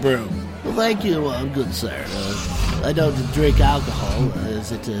 Pull up a brew. Well, thank you, good sir. I don't drink alcohol,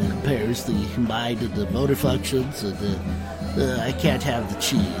 as it impairs the mind and the motor functions, and I can't have the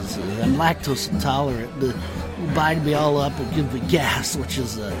cheese. I'm lactose intolerant. Bind me all up and give me gas, which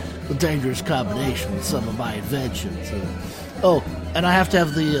is a dangerous combination with some of my inventions. And I have to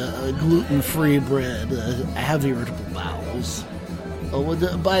have the gluten-free bread. I have irritable bowels. Oh,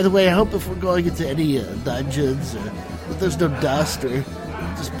 and, by the way, I hope if we're going into any dungeons, that there's no dust or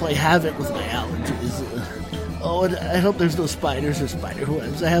just play havoc with my allergies. And I hope there's no spiders or spider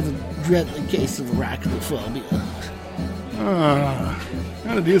webs. I have a dreadly case of arachnophobia.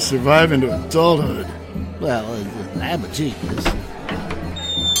 How did you survive into adulthood? Well, I'm a genius.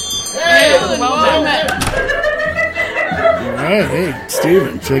 Hey, well met. All right, hey,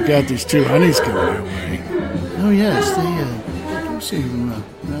 Steven, check out these two honeys coming our way. Oh, yes, they seem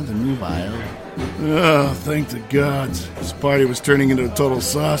rather nubile. Oh, thank the gods. This party was turning into a total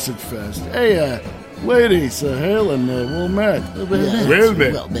sausage fest. Hey, ladies, hail and well met.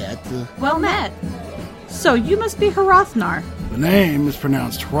 Well met. So you must be Hrothgar. The name is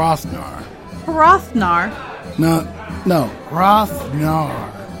pronounced Hrothgar. Hrothgar? No, Hrothgar.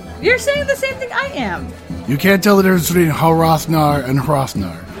 You're saying the same thing I am. You can't tell the difference between Hrothgar and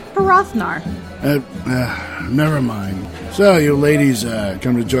Hrothgar. Hrothgar. Never mind. So, you ladies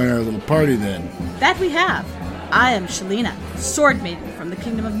come to join our little party then? That we have. I am Shalina, sword maiden from the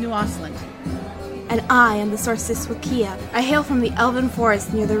kingdom of New Osland. And I am the sorceress Wakia. I hail from the elven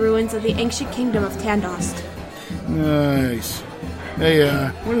forest near the ruins of the ancient kingdom of Tandost. Nice. Hey,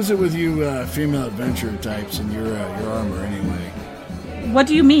 what is it with you female adventurer types and your armor anyway? What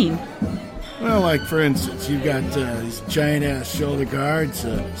do you mean? Well, like for instance, you've got these giant-ass shoulder guards,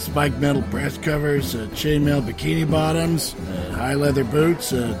 spiked metal breast covers, chainmail bikini bottoms, high leather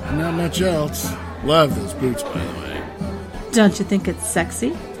boots, not much else. Love those boots, by the way. Don't you think it's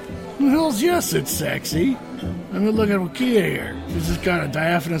sexy? Well, yes, it's sexy. I mean, look at Wakia here. She's just got a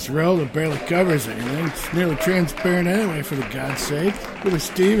diaphanous robe that barely covers anything. It's nearly transparent anyway, for the god's sake. Really,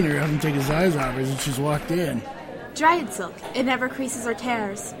 Steven here doesn't take his eyes off her since she's walked in. Dryad silk. It never creases or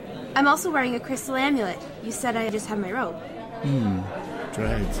tears. I'm also wearing a crystal amulet. You said I just have my robe.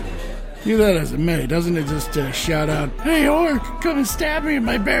 Dryad silk. You that as a maid, doesn't it just shout out, "Hey, orc, come and stab me in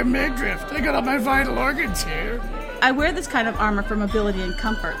my bare midriff. I got all my vital organs here." I wear this kind of armor for mobility and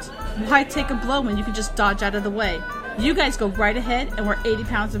comfort. Why take a blow when you can just dodge out of the way? You guys go right ahead and wear 80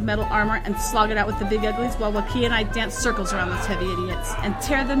 pounds of metal armor and slog it out with the big uglies while Wakia and I dance circles around those heavy idiots and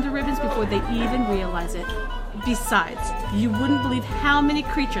tear them to ribbons before they even realize it. Besides, you wouldn't believe how many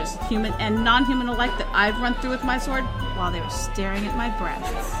creatures, human and non-human alike, that I've run through with my sword while they were staring at my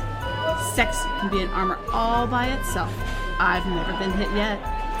breasts. Sex can be an armor all by itself. I've never been hit yet.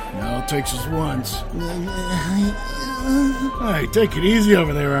 All it takes is once. Hey, take it easy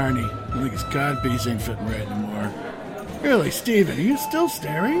over there, Arnie. I think his codpiece ain't fitting right anymore. Really, Steven, are you still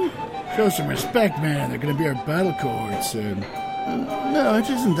staring? Show some respect, man. They're gonna be our battle cohort soon. No, it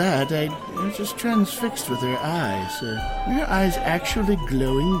isn't that. I'm just transfixed with her eyes. Are your eyes actually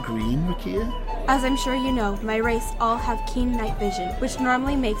glowing green, Rukia? As I'm sure you know, my race all have keen night vision, which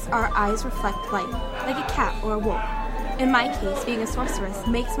normally makes our eyes reflect light, like a cat or a wolf. In my case, being a sorceress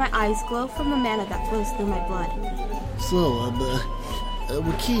makes my eyes glow from the mana that flows through my blood. So,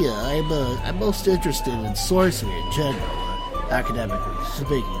 Rukia, I'm most interested in sorcery in general, academically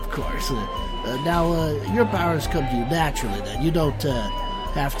speaking, of course. Now, your powers come to you naturally, then. You don't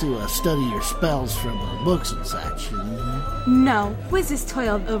have to study your spells from books and such. No, wizards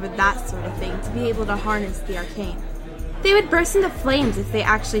toiled over that sort of thing to be able to harness the arcane. They would burst into flames if they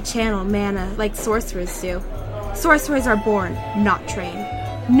actually channel mana like sorcerers do. Sorcerers are born, not trained.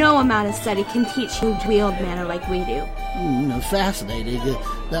 No amount of study can teach you to wield mana like we do. Fascinating.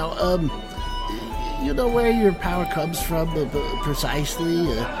 Now, you know where your power comes from precisely?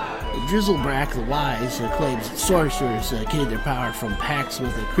 Drizzlebrack the Wise claims that sorcerers gain their power from pacts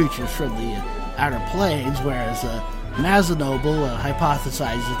with creatures from the outer planes, whereas Mazanoble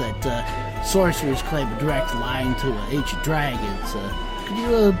hypothesizes that sorcerers claim a direct line to ancient dragons. Could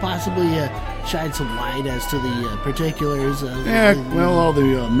you possibly shine some light as to the particulars? All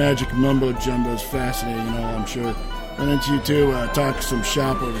the magic mumbo-jumbo is fascinating and all, I'm sure. Why don't you two talk some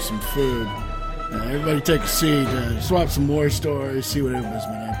shop over some food? Everybody take a seat, swap some war stories, see what everybody's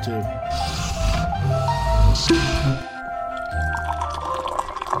been up to.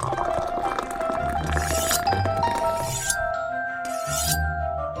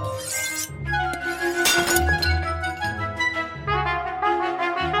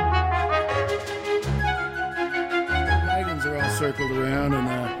 Circled around and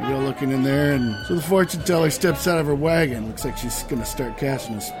we go looking in there, and so the fortune teller steps out of her wagon. Looks like she's gonna start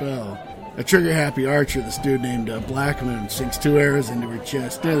casting a spell. A trigger-happy archer, this dude named Blackmoon, sinks 2 arrows into her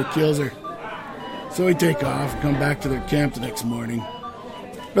chest, nearly kills her. So we take off and come back to their camp the next morning.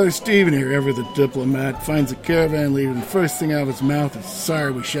 Brother Stephen here, ever the diplomat, finds a caravan leader, and the first thing out of his mouth is,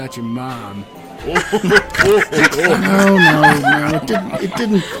 "Sorry we shot your mom." No, it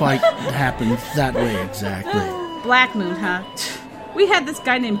didn't quite happen that way exactly. Blackmoon, huh? We had this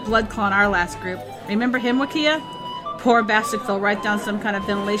guy named Bloodclaw in our last group. Remember him, Wakia? Poor bastard fell right down some kind of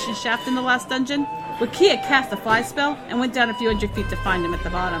ventilation shaft in the last dungeon. Wakia cast a fly spell and went down a few hundred feet to find him at the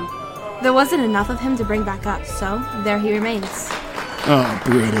bottom. There wasn't enough of him to bring back up, so there he remains. Oh,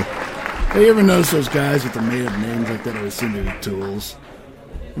 brutal. Hey, you ever notice those guys with the made-up names like that always seem to be tools?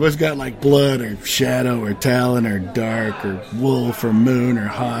 They've always got like Blood or Shadow or Talon or Dark or Wolf or Moon or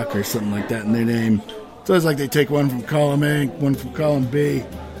Hawk or something like that in their name. It's always like they take one from column A, one from column B.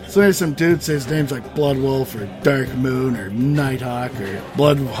 So there's some dude says names like Blood Wolf or Dark Moon or Nighthawk or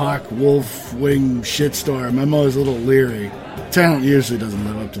Blood Hawk Wolf Wing Shitstorm. I'm always a little leery. Talent usually doesn't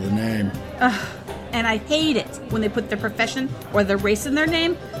live up to the name. And I hate it when they put their profession or their race in their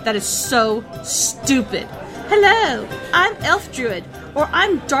name. That is so stupid. Hello, I'm Elf Druid, or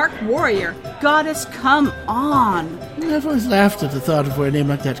I'm Dark Warrior. Goddess, come on. I've always laughed at the thought of where a name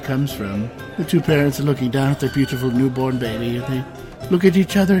like that comes from. The two parents are looking down at their beautiful newborn baby, and they look at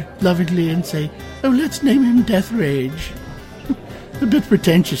each other lovingly and say, "Oh, let's name him Death Rage." A bit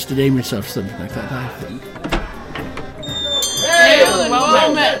pretentious to name yourself something like that, I think. Hey,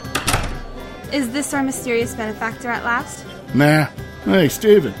 well met. Is this our mysterious benefactor at last? Nah. Hey,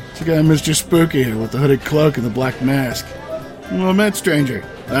 Steven. It's the guy Mr. Spooky here with the hooded cloak and the black mask. Well met, stranger.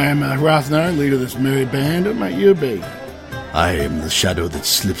 I am Rothnar, leader of this merry band. What might you be? I am the shadow that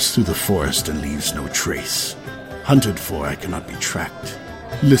slips through the forest and leaves no trace. Hunted for, I cannot be tracked.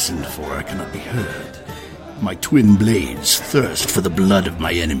 Listened for, I cannot be heard. My twin blades thirst for the blood of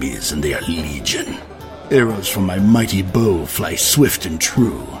my enemies, and they are legion. Arrows from my mighty bow fly swift and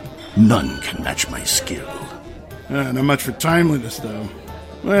true. None can match my skill. Not much for timeliness, though.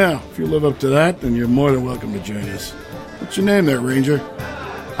 Well, if you live up to that, then you're more than welcome to join us. What's your name there, Ranger?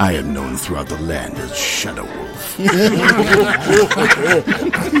 I am known throughout the land as Shadow Wolf. He's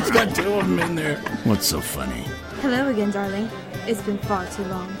got 2 of them in there. What's so funny? Hello again, darling. It's been far too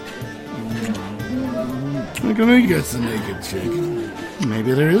long. Look at me, gets the naked chick.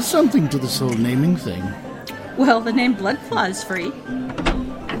 Maybe there is something to this whole naming thing. Well, the name Bloodclaw is free.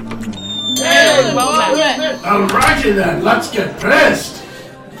 Hey, well met. Alrighty then, let's get pressed.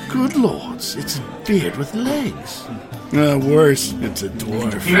 Good lords, it's a beard with legs. Worse, it's a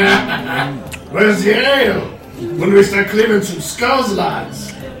dwarf. Where's the ale? When we start clearing some skulls,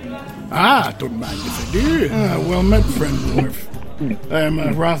 lads? Don't mind if I do. Well met, friend dwarf. I am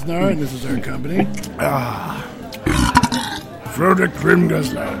Rothnar, and this is our company. Frodek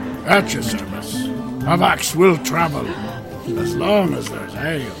Grimguzzler, at your service. Havax will travel, as long as there's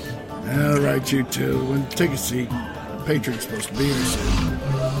ale. All right, you two. Well, take a seat. The patron's supposed to be here soon.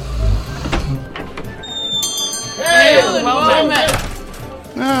 Hail and well met!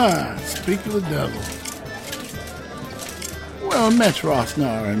 Ah, speak of the devil. Well met,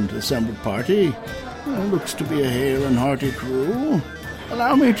 Rothnar and assembled party. Looks to be a hale and hearty crew.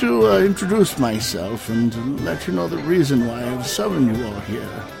 Allow me to introduce myself and let you know the reason why I've summoned you all here.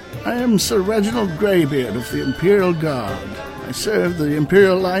 I am Sir Reginald Greybeard of the Imperial Guard. I served the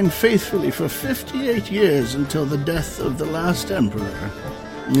Imperial line faithfully for 58 years until the death of the last Emperor.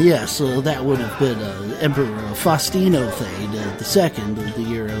 Yes, that would have been Emperor Faustino Thade II of the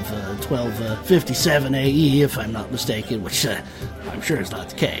year of 1257 AE, if I'm not mistaken, which I'm sure is not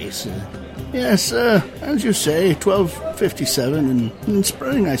the case. Yes, as you say, 1257 in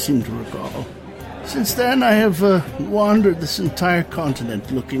spring, I seem to recall. Since then, I have wandered this entire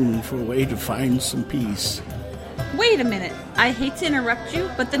continent looking for a way to find some peace. Wait a minute. I hate to interrupt you,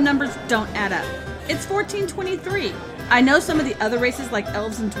 but the numbers don't add up. It's 1423. I know some of the other races like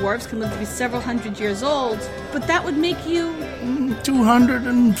elves and dwarves can live to be several hundred years old, but that would make you...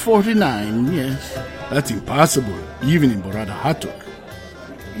 249, yes. That's impossible, even in Borada Hatuk.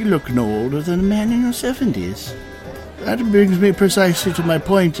 You look no older than a man in your 70s. That brings me precisely to my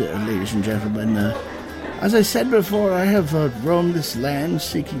point, ladies and gentlemen. As I said before, I have roamed this land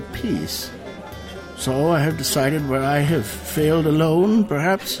seeking peace. So I have decided where I have failed alone,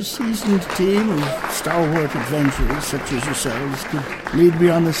 perhaps a seasoned team of stalwart adventurers such as yourselves could lead me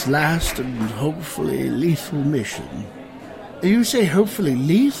on this last and hopefully lethal mission. You say hopefully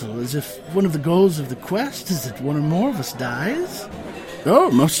lethal, as if one of the goals of the quest is that one or more of us dies? Oh,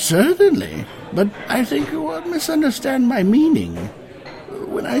 most certainly. But I think you will misunderstand my meaning.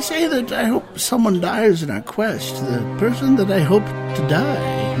 When I say that I hope someone dies in our quest, the person that I hope to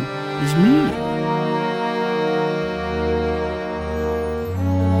die is me.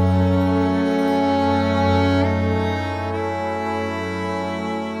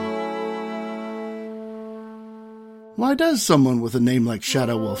 Why does someone with a name like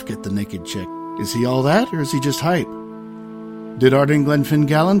Shadow Wolf get the naked chick? Is he all that, or is he just hype? Did Arden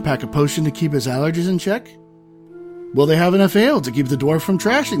Glenfingallen pack a potion to keep his allergies in check? Will they have enough ale to keep the dwarf from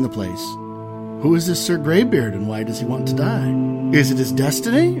trashing the place? Who is this Sir Greybeard, and why does he want to die? Is it his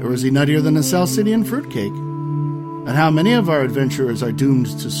destiny, or is he nuttier than a Salcidian fruitcake? And how many of our adventurers are doomed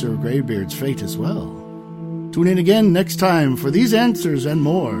to Sir Greybeard's fate as well? Tune in again next time for these answers and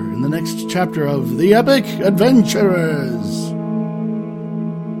more in the next chapter of The Epic Adventurers.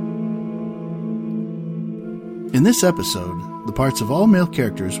 In this episode, the parts of all male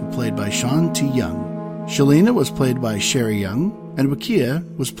characters were played by Sean T. Young. Shalina was played by Sherry Young, and Wakia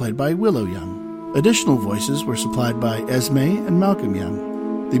was played by Willow Young. Additional voices were supplied by Esme and Malcolm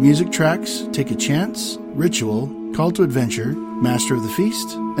Young. The music tracks Take a Chance, Ritual, Call to Adventure, Master of the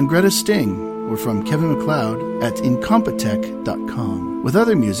Feast, and Greta Sting were from Kevin MacLeod at Incompetech.com, with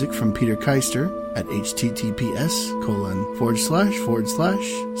other music from Peter Keister at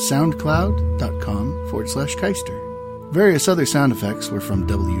https://soundcloud.com/Keister. Various other sound effects were from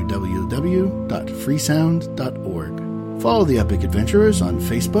www.freesound.org. Follow the Epic Adventurers on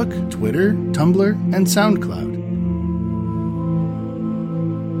Facebook, Twitter, Tumblr, and SoundCloud.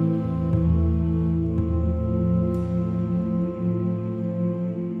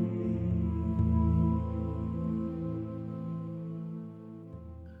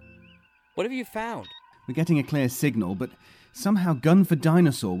 What have you found? We're getting a clear signal, but somehow Gun for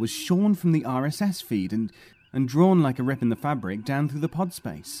Dinosaur was shorn from the RSS feed and drawn like a rip in the fabric down through the pod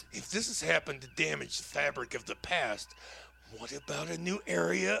space. If this has happened to damage the fabric of the past, what about a new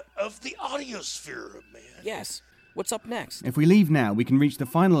area of the audiosphere, man? Yes. What's up next? If we leave now, we can reach the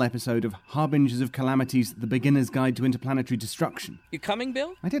final episode of Harbingers of Calamities, The Beginner's Guide to Interplanetary Destruction. You coming,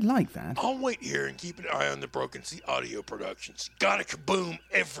 Bill? I did like that. I'll wait here and keep an eye on the Broken Sea Audio Productions. Gotta kaboom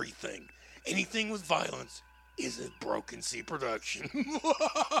everything. Anything with violence is a Broken Sea production.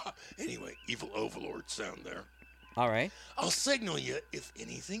 Anyway, evil overlord sound there. All right. I'll signal you if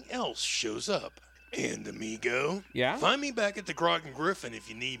anything else shows up. And, amigo, yeah? Find me back at the Grog and Griffin if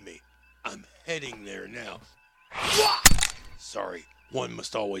you need me. I'm heading there now. Sorry, one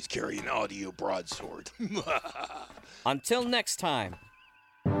must always carry an audio broadsword. Until next time.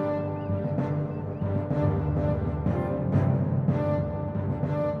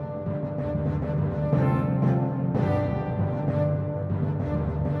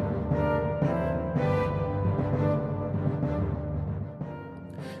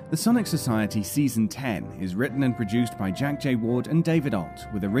 The Sonic Society Season 10 is written and produced by Jack J. Ward and David Alt,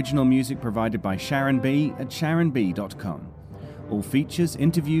 with original music provided by Sharon B. at sharonb.com. All features,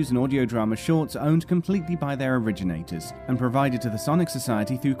 interviews, and audio drama shorts are owned completely by their originators and provided to the Sonic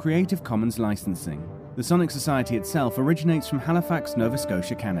Society through Creative Commons licensing. The Sonic Society itself originates from Halifax, Nova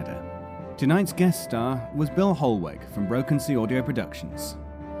Scotia, Canada. Tonight's guest star was Bill Holweg from Broken Sea Audio Productions.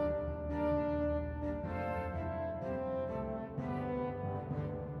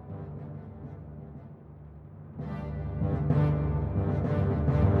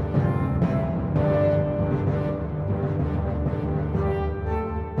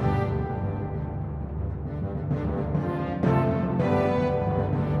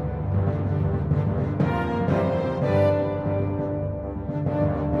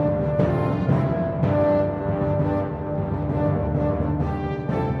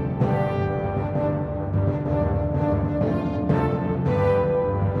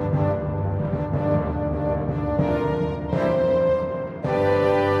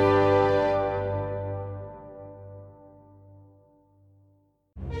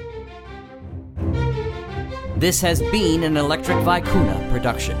 This has been an Electric Vicuna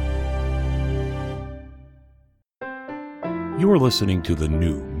production. You are listening to the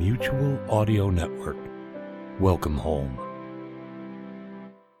new Mutual Audio Network. Welcome home.